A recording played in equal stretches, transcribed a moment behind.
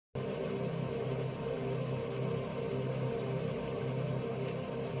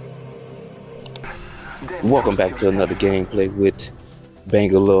Welcome back to another gameplay with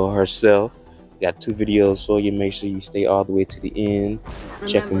Bangalore herself. Got 2 videos for you. Make sure you stay all the way to the end.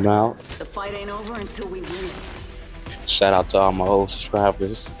 Check them out. The fight ain't over until we win it. Shout out to all my old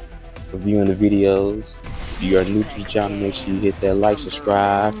subscribers for viewing the videos. If you are new to the channel, make sure you hit that like,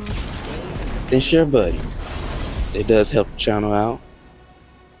 subscribe, and share button. It does help the channel out.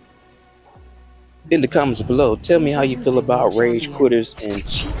 In the comments below, tell me how you feel about rage quitters and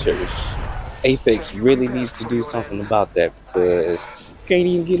cheaters. Apex really needs to do something about that because you can't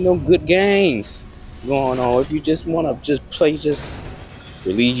even get no good games going on. If you just want to just play, just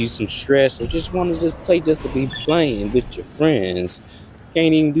relieve you some stress, or just want to just play just to be playing with your friends,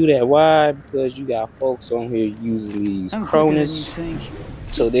 can't even do that. Why? Because you got folks on here using these cronies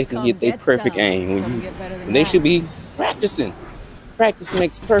so they can get their perfect aim when they should be practicing. Practice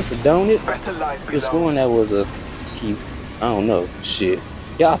makes perfect, don't it? Just one that was a key. I don't know. Shit.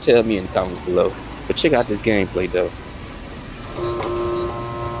 Y'all tell me in the comments below. But check out this gameplay though.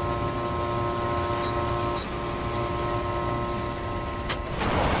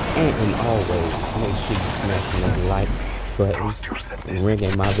 And always make sure you smash the like button,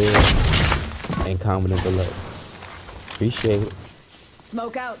 ringing my bell, and commenting below. Appreciate it.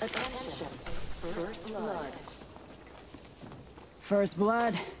 Smoke out. First blood. First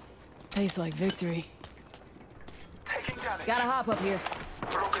blood. Tastes like victory. Gotta hop up here.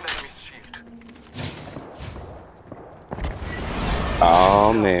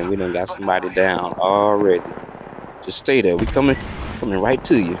 Oh man, we done got somebody down already. Just stay there. We coming right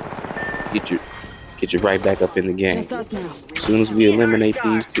to you. Get you right back up in the game. As soon as we eliminate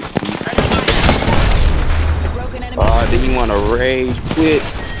these oh, then you want to rage quit?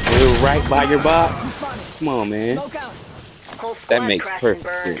 We're right by your box. Come on, man. That makes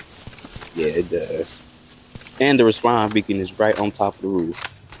perfect sense. Yeah, it does. And the respawn beacon is right on top of the roof.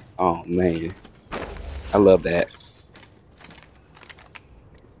 Oh man, I love that.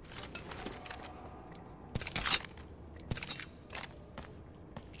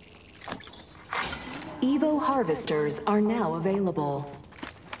 Evo harvesters are now available.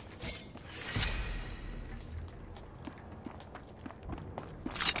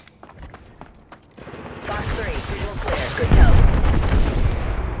 Box 3, visual clear. Good go.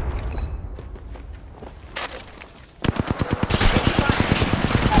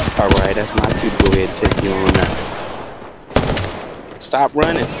 Alright, that's my cue to go ahead and take you on now. Stop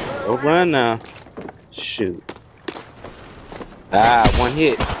running. Don't run now. Shoot. Ah, one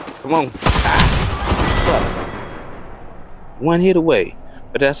hit. Come on. Ah, fuck. One hit away.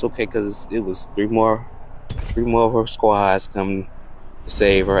 But that's okay because it was three more of her squads coming to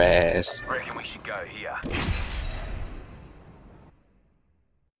save her ass. Reckon we should go here.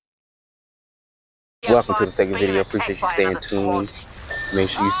 Welcome to the second video. Appreciate you staying tuned. Make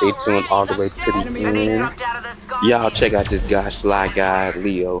sure you stay tuned all the way to the end. Y'all check out this guy, Sly Guy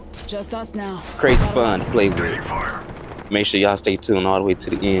Leo. Just us now. It's crazy fun to play with. Make sure y'all stay tuned all the way to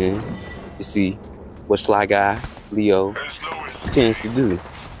the end to see what Sly Guy Leo tends to do.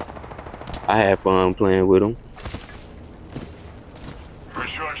 I had fun playing with him.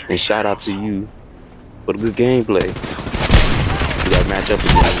 And shout out to you for the good gameplay. We gotta match up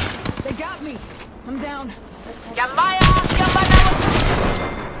again. They got me. I'm down.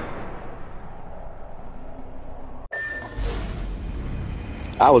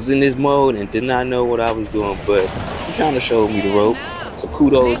 I was in this mode and did not know what I was doing, but he kind of showed me the ropes. So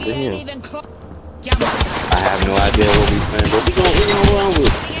kudos to him. I have no idea what we're playing, but we're gonna run with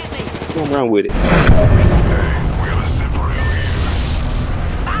it. We're gonna run with it.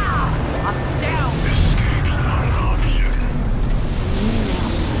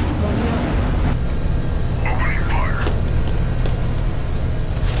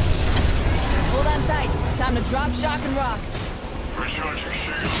 Hold on tight. It's time to drop, shock, and rock.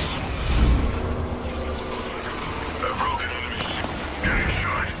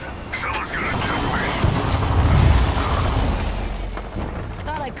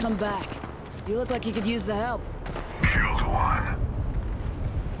 Thought I'd come back. You look like you could use the help. Killed one.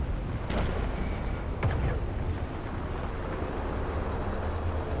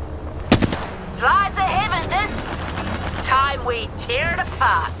 Slides of heaven this time we tear it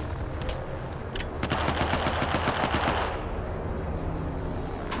apart.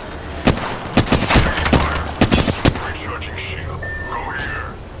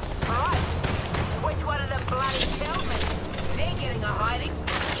 Which one of them bloody killed me? They're getting a hiding.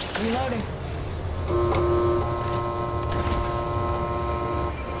 Reloading.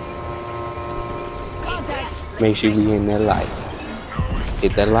 Contact. Make sure we in that light.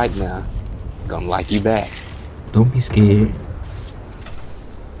 Hit that like now. It's gonna like you back. Don't be scared.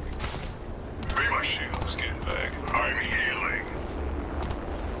 Be my shield.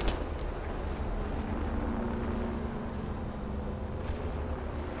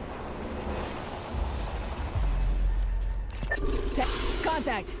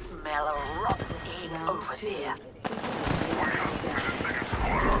 Contact. Smell a rotten egg over there.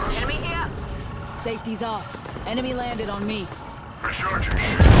 Enemy here. Safety's off. Enemy landed on me. Recharging.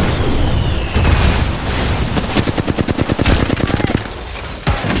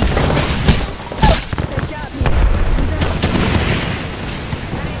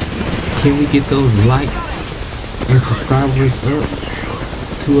 Can we get those likes and subscribers up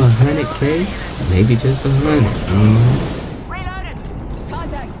to 100K? Maybe just 100. Reloaded.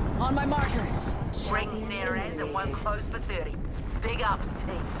 Contact. On my marker. Rings near as and one close for 30. Big ups,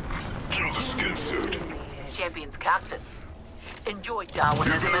 team. Kill the skin suit. Champions captain. Enjoy You're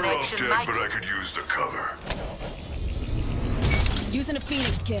Darwinism in better off action, dead, mate. but I could use the cover. Using a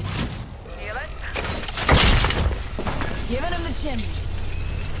Phoenix kit. Feel it? Giving him the shimmy.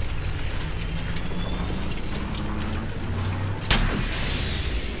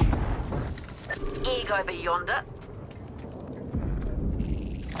 Egg over yonder.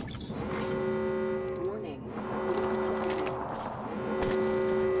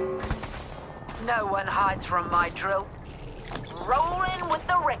 No one hides from my drill. Rolling with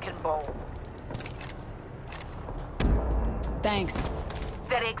the wrecking ball. Thanks.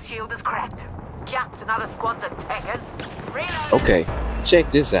 That egg shield is cracked. Guts, another squad's attacking. Reload. Okay, check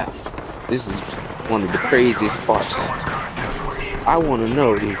this out. This is one of the craziest parts. I want to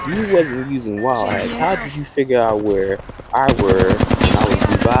know, if you wasn't using wild hacks, how did you figure out where I were when I was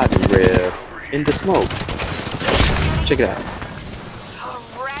reviving Rev in the smoke? Check it out.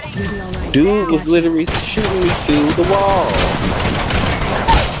 Dude was literally shooting me through the wall.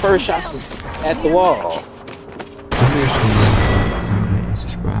 First shots was at the wall. Comment and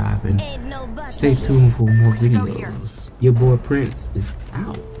subscribe and stay tuned for more videos. Your boy Prince is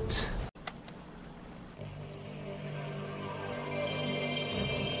out.